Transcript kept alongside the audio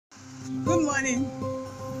Good morning,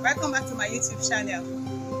 welcome back to my YouTube channel.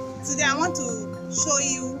 Today I want to show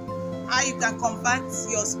you how you can convert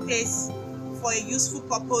your space for a useful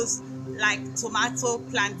purpose like tomato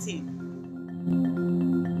planting.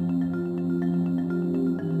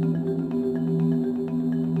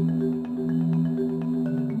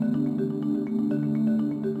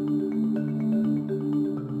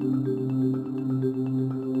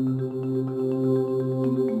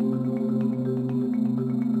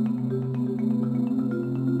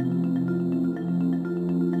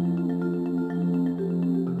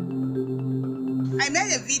 I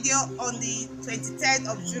made a video on the 23rd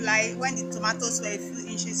of July when the tomatoes were a few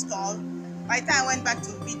inches tall. By the time I went back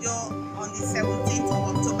to the video on the 17th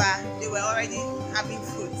of October, they were already having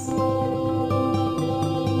fruits.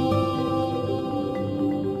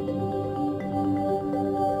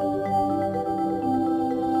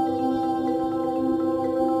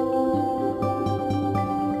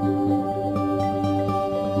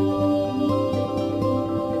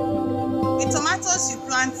 The tomatoes you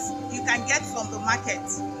plant, you can get from the market.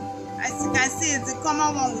 As you can see, it's the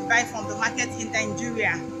common one we buy from the market in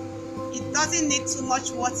Nigeria. It doesn't need too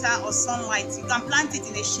much water or sunlight. You can plant it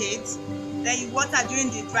in a shade, then you water during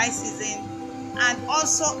the dry season, and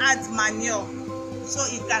also add manure so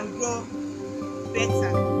it can grow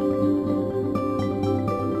better.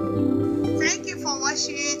 Thank you for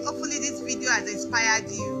watching. Hopefully this video has inspired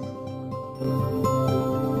you.